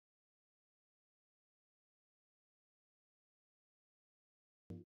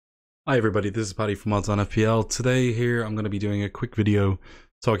Hi everybody, this is Paddy from OddsOnFPL. Today here I'm going to be doing a quick video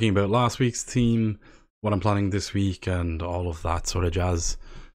talking about last week's team, what I'm planning this week and all of that sort of jazz.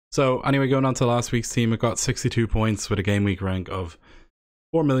 So anyway, going on to last week's team, it got 62 points with a game week rank of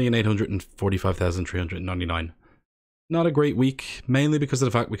 4,845,399. Not a great week, mainly because of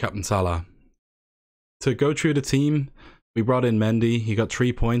the fact we captained Salah. To go through the team, we brought in Mendy, he got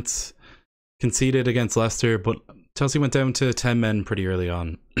 3 points, conceded against Leicester, but Chelsea went down to 10 men pretty early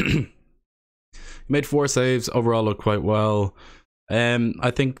on. He made 4 saves, overall looked quite well.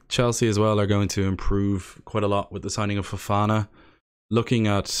 I think Chelsea as well are going to improve quite a lot with the signing of Fofana. Looking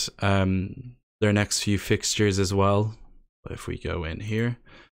at their next few fixtures as well, if we go in here,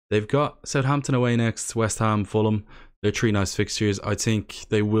 they've got Southampton away next, West Ham, Fulham. They're 3 nice fixtures. I think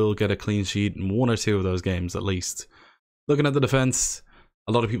they will get a clean sheet in 1 or 2 of those games at least. Looking at the defence,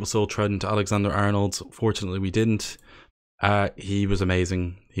 a lot of people sold Trent Alexander-Arnold. Fortunately, we didn't. He was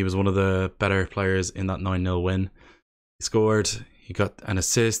amazing. He was one of the better players in that 9-0 win. He scored, he got an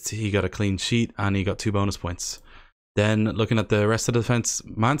assist, he got a clean sheet, and he got 2 bonus points. Then, looking at the rest of the defence,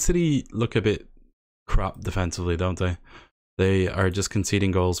 Man City look a bit crap defensively, don't they? They are just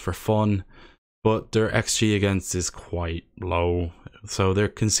conceding goals for fun, but their XG against is quite low. So they're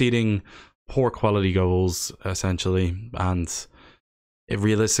conceding poor quality goals, essentially, and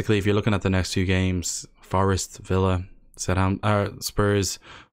realistically, if you're looking at the next 2 games, Forest, Villa, Spurs,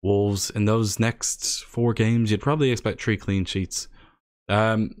 Wolves, in those next 4 games, you'd probably expect 3 clean sheets.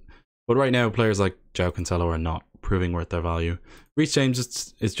 But right now, players like João Cancelo are not proving worth their value. Reece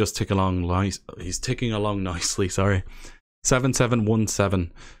James is just ticking along nice. He's ticking along nicely. Sorry,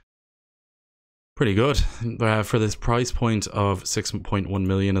 7-7-1-7. Pretty good for this price point of 6.1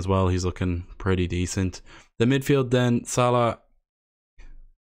 million as well. He's looking pretty decent. The midfield then, Salah.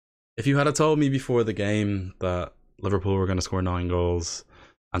 If you had told me before the game that Liverpool were going to score 9 goals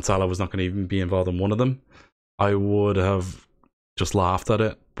and Salah was not going to even be involved in one of them, I would have just laughed at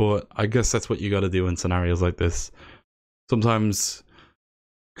it. But I guess that's what you got to do in scenarios like this. Sometimes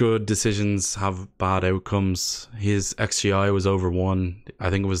good decisions have bad outcomes. His XGI was over 1. I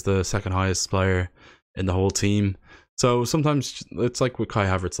think it was the second highest player in the whole team. So sometimes it's like with Kai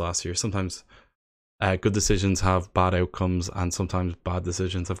Havertz last year. Sometimes good decisions have bad outcomes, and sometimes bad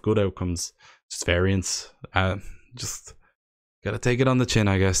decisions have good outcomes. Just variance. Just gotta take it on the chin,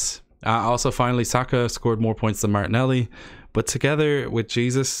 I guess. Also, finally, Saka scored more points than Martinelli, but together with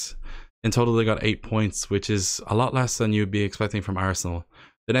Jesus, in total they got 8 points, which is a lot less than you'd be expecting from Arsenal.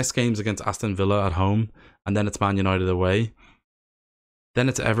 The next game's against Aston Villa at home, and then it's Man United away. Then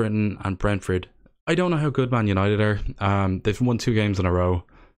it's Everton and Brentford. I don't know how good Man United are. They've won 2 games in a row,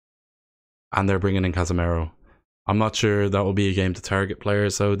 and they're bringing in Casemiro. I'm not sure that will be a game to target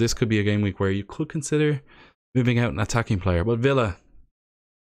players, so this could be a game week where you could consider moving out an attacking player. But Villa,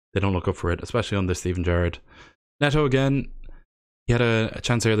 they don't look up for it, especially under Steven Gerrard. Neto again, he had a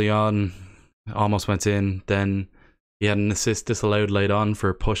chance early on, almost went in. Then he had an assist disallowed late on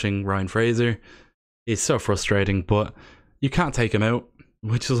for pushing Ryan Fraser. It's so frustrating, but you can't take him out,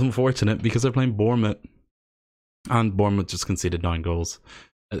 which is unfortunate because they're playing Bournemouth, and Bournemouth just conceded 9 goals.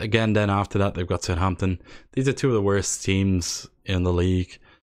 Again, then after that, they've got Southampton. These are 2 of the worst teams in the league,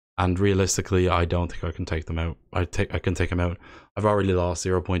 and realistically, I don't think I can take them out. I can take him out. I've already lost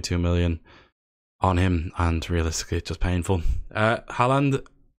 0.2 million on him, and realistically, it's just painful. HAALAND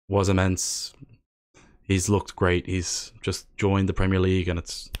was immense. He's looked great. He's just joined the Premier League, and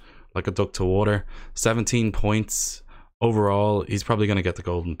it's like a duck to water. 17 points overall. He's probably going to get the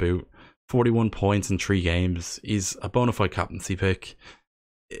golden boot. 41 points in 3 games. He's a bona fide captaincy pick.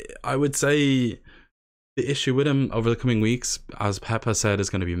 I would say the issue with him over the coming weeks, as Pep has said, is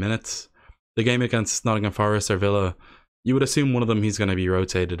going to be minutes. The game against Nottingham Forest or Villa, you would assume one of them he's going to be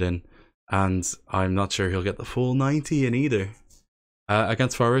rotated in, and I'm not sure he'll get the full 90 in either.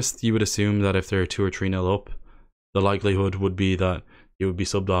 Against Forest, you would assume that if they're 2 or 3-0 up, the likelihood would be that he would be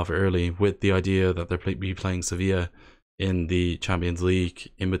subbed off early, with the idea that they'll be playing Sevilla in the Champions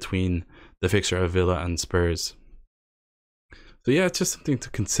League in between the fixture of Villa and Spurs. So yeah, it's just something to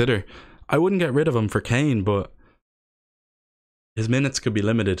consider. I wouldn't get rid of him for Kane, but his minutes could be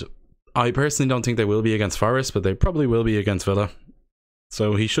limited. I personally don't think they will be against Forest, but they probably will be against Villa.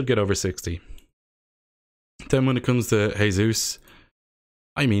 So he should get over 60. Then when it comes to Jesus,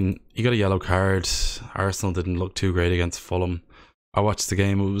 I mean, he got a yellow card. Arsenal didn't look too great against Fulham. I watched the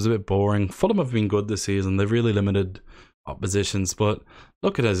game, it was a bit boring. Fulham have been good this season. They've really limited oppositions, but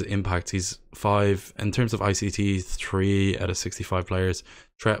look at his impact. He's 5 in terms of ICT, 3 out of 65 players.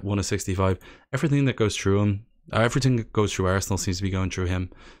 Threat 1 of 65. Everything that goes through him, everything that goes through Arsenal seems to be going through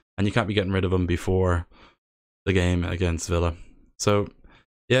him, and you can't be getting rid of him before the game against Villa. So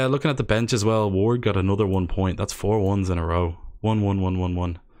Yeah, looking at the bench as well, Ward got another 1 point. That's 4 ones in a row. 1, 1, 1, 1,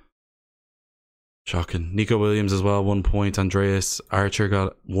 1. Shocking. Nico Williams as well, 1 point. Andreas Archer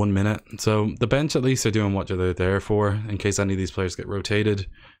got 1 minute. So the bench at least are doing what they're there for. In case any of these players get rotated,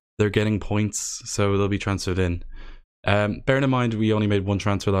 they're getting points, so they'll be transferred in. Bearing in mind, we only made 1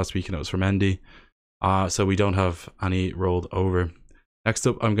 transfer last week and it was from Mendy. So we don't have any rolled over. Next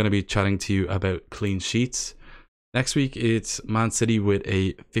up, I'm going to be chatting to you about clean sheets. Next week, it's Man City with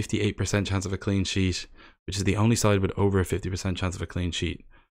a 58% chance of a clean sheet, which is the only side with over a 50% chance of a clean sheet.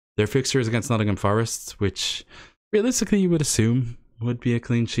 Their fixture is against Nottingham Forest, which realistically you would assume would be a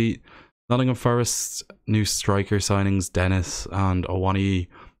clean sheet. Nottingham Forest's new striker signings, Dennis and Owani,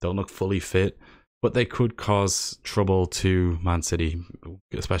 don't look fully fit, but they could cause trouble to Man City,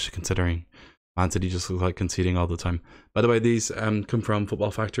 especially considering Man City just look like conceding all the time. By the way, these come from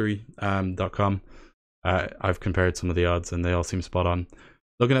footballfactory.com. I've compared some of the odds and they all seem spot on.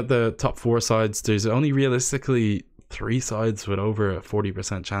 Looking at the top 4 sides, there's only realistically 3 sides with over a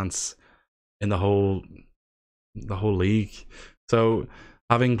 40% chance in the whole league. So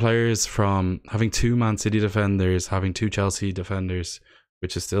having 2 Man City defenders, having 2 Chelsea defenders,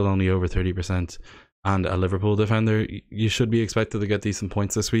 which is still only over 30%, and a Liverpool defender, you should be expected to get decent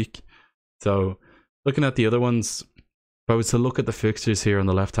points this week. So looking at the other ones, if I was to look at the fixtures here on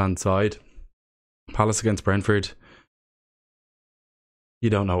the left hand side, Palace against Brentford, you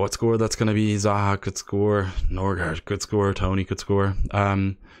don't know what score that's going to be. Zaha could score, Norgard could score, Tony could score.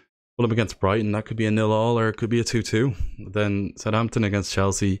 Fulham against Brighton, that could be a 0-0 or it could be a 2-2. Then Southampton against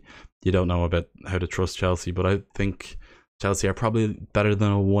Chelsea, you don't know about how to trust Chelsea, but I think Chelsea are probably better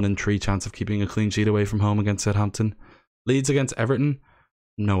than a 1 in 3 chance of keeping a clean sheet away from home against Southampton. Leeds against Everton,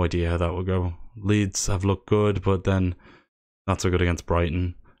 no idea how that will go. Leeds have looked good, but then not so good against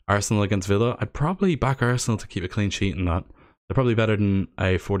Brighton. Arsenal against Villa, I'd probably back Arsenal to keep a clean sheet in that. They're probably better than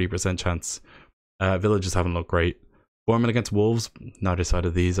a 40% chance. Villa just haven't looked great. Bournemouth against Wolves, neither side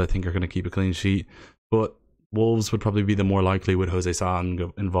of these I think are going to keep a clean sheet, but Wolves would probably be the more likely with Jose Sa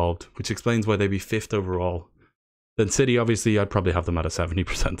involved, which explains why they'd be 5th overall. Then City, obviously, I'd probably have them at a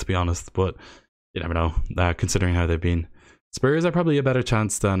 70% to be honest, but you never know, considering how they've been. Spurs are probably a better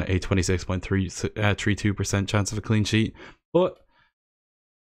chance than a 26.32% chance of a clean sheet, but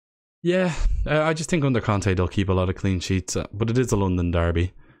yeah, I just think under Conte they'll keep a lot of clean sheets, but it is a London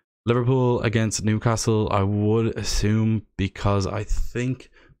derby. Liverpool against Newcastle, I would assume, because I think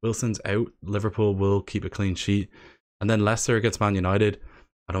Wilson's out, Liverpool will keep a clean sheet. And then Leicester against Man United,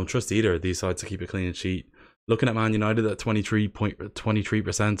 I don't trust either of these sides to keep a clean sheet. Looking at Man United at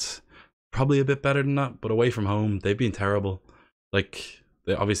 23%, probably a bit better than that, but away from home, they've been terrible. Like,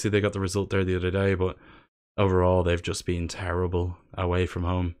 obviously they got the result there the other day, but overall they've just been terrible away from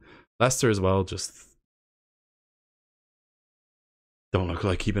home. Leicester as well just don't look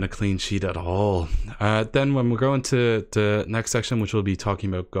like keeping a clean sheet at all. Then when we're going to the next section, which will be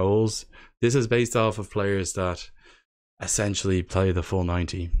talking about goals, this is based off of players that essentially play the full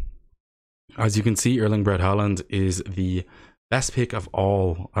 90. As you can see, Erling Braut Haaland is the best pick of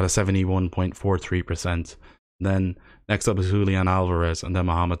all at a 71.43%. Then next up is Julian Alvarez and then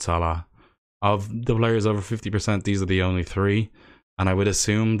Mohamed Salah. Of the players over 50%, these are the only 3. And I would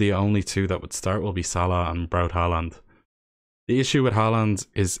assume the only 2 that would start will be Salah and Braut Haaland. The issue with Haaland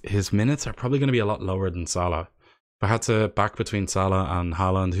is his minutes are probably going to be a lot lower than Salah. If I had to back between Salah and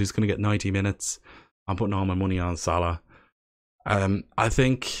Haaland, who's going to get 90 minutes, I'm putting all my money on Salah. I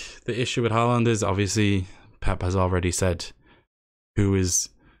think the issue with Haaland is obviously Pep has already said who is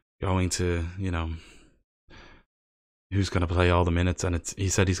going to, who's going to play all the minutes, and he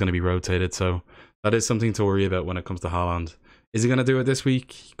said he's going to be rotated, so that is something to worry about when it comes to Haaland. Is he going to do it this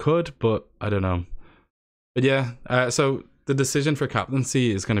week? He could, but I don't know. But yeah, so the decision for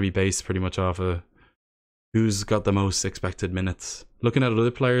captaincy is going to be based pretty much off of who's got the most expected minutes. Looking at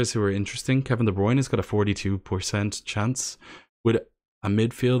other players who are interesting, Kevin De Bruyne has got a 42% chance with a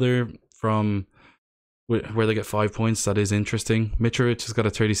midfielder from where they get 5 points. That is interesting. Mitrovic has got a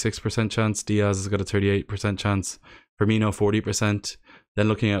 36% chance. Diaz has got a 38% chance. Firmino 40%. Then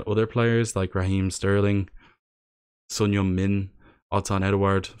looking at other players like Raheem Sterling, Son Heung-min, Odsonne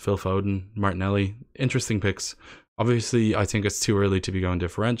Edouard, Phil Foden, Martinelli. Interesting picks. Obviously, I think it's too early to be going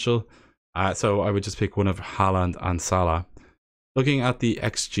differential. So I would just pick one of Haaland and Salah. Looking at the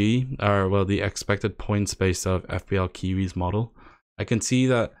XG, the expected points based off FPL Kiwi's model, I can see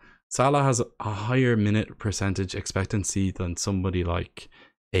that Salah has a higher minute percentage expectancy than somebody like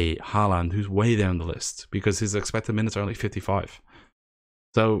a Haaland, who's way down the list, because his expected minutes are only 55.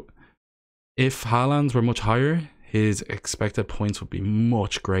 So if Haaland's were much higher, his expected points would be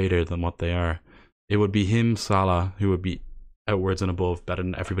much greater than what they are. It would be him, Salah, who would be outwards and above, better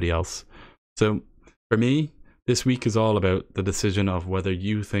than everybody else. So for me, this week is all about the decision of whether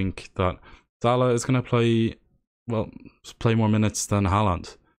you think that Salah is going to play more minutes than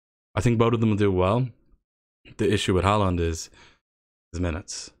Haaland. I think both of them will do well. The issue with Haaland is his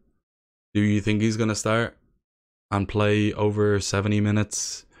minutes. Do you think he's going to start and play over 70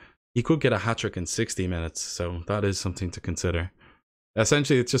 minutes? He could get a hat-trick in 60 minutes, so that is something to consider.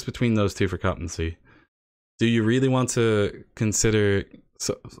 Essentially, it's just between those two for captaincy. Do you really want to consider...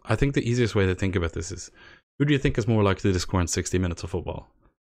 So I think the easiest way to think about this is, who do you think is more likely to score in 60 minutes of football?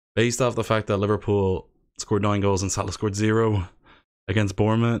 Based off the fact that Liverpool scored 9 goals and Salah scored 0 against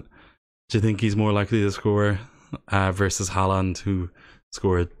Bournemouth, do you think he's more likely to score versus Haaland, who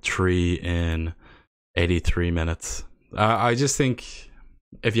scored 3 in 83 minutes? I just think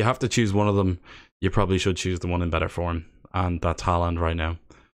if you have to choose one of them, you probably should choose the one in better form, and that's Haaland right now.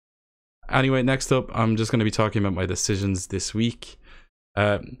 Anyway, next up, I'm just going to be talking about my decisions this week.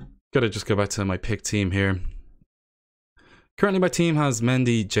 Gotta just go back to my pick team here. Currently, my team has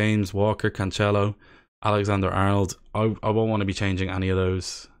Mendy, James, Walker, Cancelo, Alexander-Arnold. I won't want to be changing any of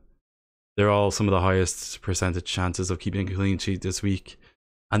those. They're all some of the highest percentage chances of keeping a clean sheet this week.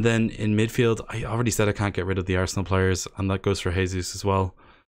 And then in midfield, I already said I can't get rid of the Arsenal players, and that goes for Jesus as well.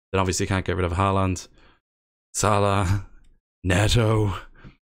 Then obviously can't get rid of Haaland, Salah, Neto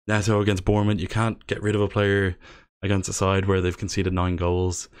against Bournemouth. You can't get rid of a player against a side where they've conceded 9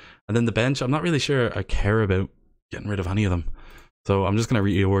 goals. And then the bench, I'm not really sure I care about getting rid of any of them. So I'm just going to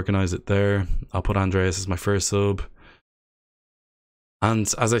reorganize it there. I'll put Andreas as my first sub.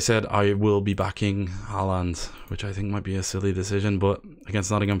 And as I said, I will be backing Haaland, which I think might be a silly decision, but against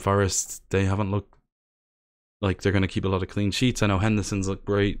Nottingham Forest, they haven't looked like they're going to keep a lot of clean sheets. I know Henderson's look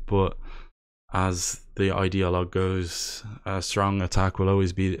great, but as the ideologue goes, a strong attack will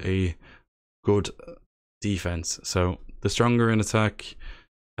always be a good defense. So the stronger an attack,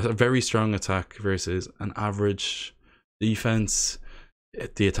 a very strong attack versus an average defense,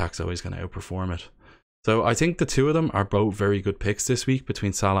 the attack's always going to outperform it. So I think the two of them are both very good picks this week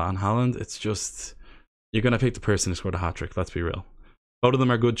between Salah and Haaland. It's just, you're going to pick the person who scored a hat-trick, let's be real. Both of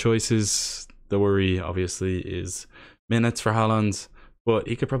them are good choices. The worry, obviously, is minutes for Haaland, but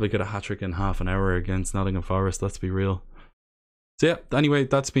he could probably get a hat-trick in half an hour against Nottingham Forest, let's be real. So yeah, anyway,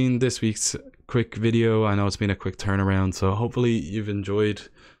 that's been this week's quick video. I know it's been a quick turnaround, so hopefully you've enjoyed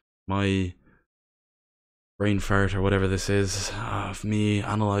my brain fart or whatever this is of me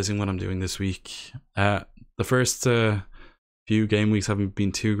analysing what I'm doing this week. The first few game weeks haven't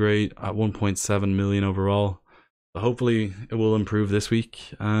been too great at 1.7 million overall. So hopefully it will improve this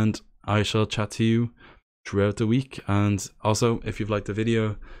week, and I shall chat to you throughout the week. And also, if you've liked the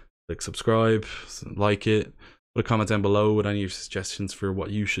video, click subscribe, like it, put a comment down below with any suggestions for what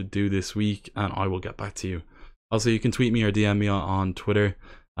you should do this week, and I will get back to you. Also, you can tweet me or DM me on Twitter,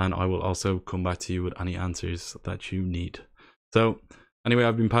 and I will also come back to you with any answers that you need. So anyway,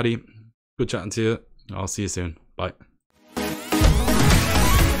 I've been Paddy. Good chatting to you. I'll see you soon. Bye.